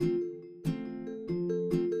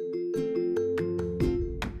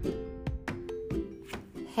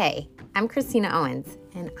Hey, I'm Christina Owens,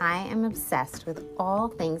 and I am obsessed with all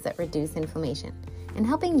things that reduce inflammation and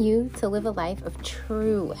helping you to live a life of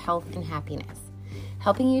true health and happiness,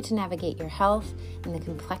 helping you to navigate your health and the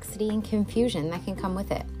complexity and confusion that can come with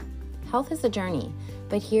it. Health is a journey,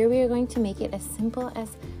 but here we are going to make it as simple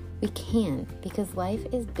as we can because life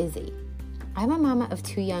is busy. I'm a mama of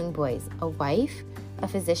 2 young boys, a wife, a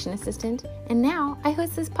physician assistant, and now I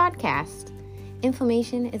host this podcast.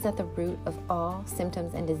 Inflammation is at the root of all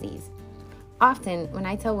symptoms and disease. Often, when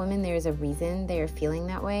I tell women there is a reason they are feeling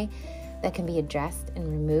that way that can be addressed and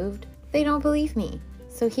removed, they don't believe me.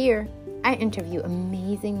 So here, I interview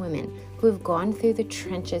amazing women who have gone through the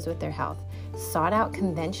trenches with their health, sought out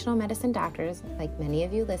conventional medicine doctors, like many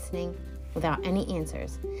of you listening, without any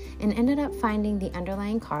answers, and ended up finding the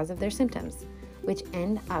underlying cause of their symptoms, which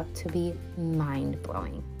end up to be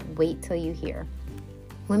mind-blowing. Wait till you hear.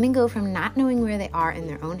 Women go from not knowing where they are in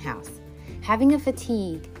their own house, having a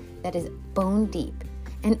fatigue that is bone deep,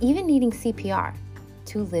 and even needing CPR,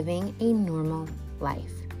 to living a normal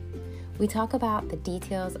life. We talk about the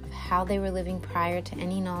details of how they were living prior to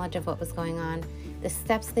any knowledge of what was going on, the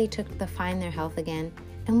steps they took to find their health again,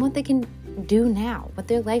 and what they can do now, what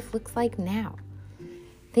their life looks like now.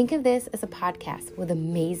 Think of this as a podcast with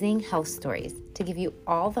amazing health stories to give you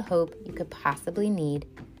all the hope you could possibly need.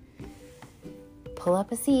 Pull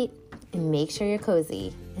up a seat and make sure you're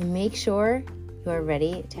cozy, and make sure you are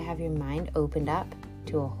ready to have your mind opened up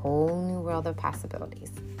to a whole new world of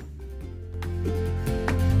possibilities.